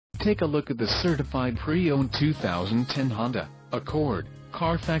Take a look at the certified pre-owned 2010 Honda Accord.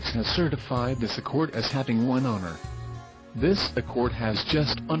 Carfax has certified this Accord as having one owner. This Accord has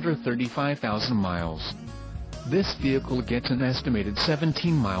just under 35,000 miles. This vehicle gets an estimated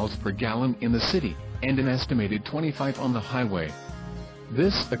 17 miles per gallon in the city, and an estimated 25 on the highway.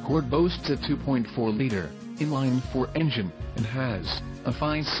 This Accord boasts a 2.4-liter inline-4 engine, and has a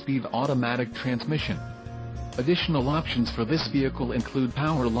 5-speed automatic transmission. Additional options for this vehicle include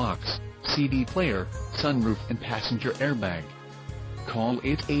power locks, CD player, sunroof and passenger airbag. Call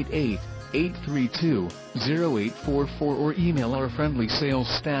 888-832-0844 or email our friendly sales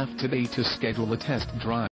staff today to schedule a test drive.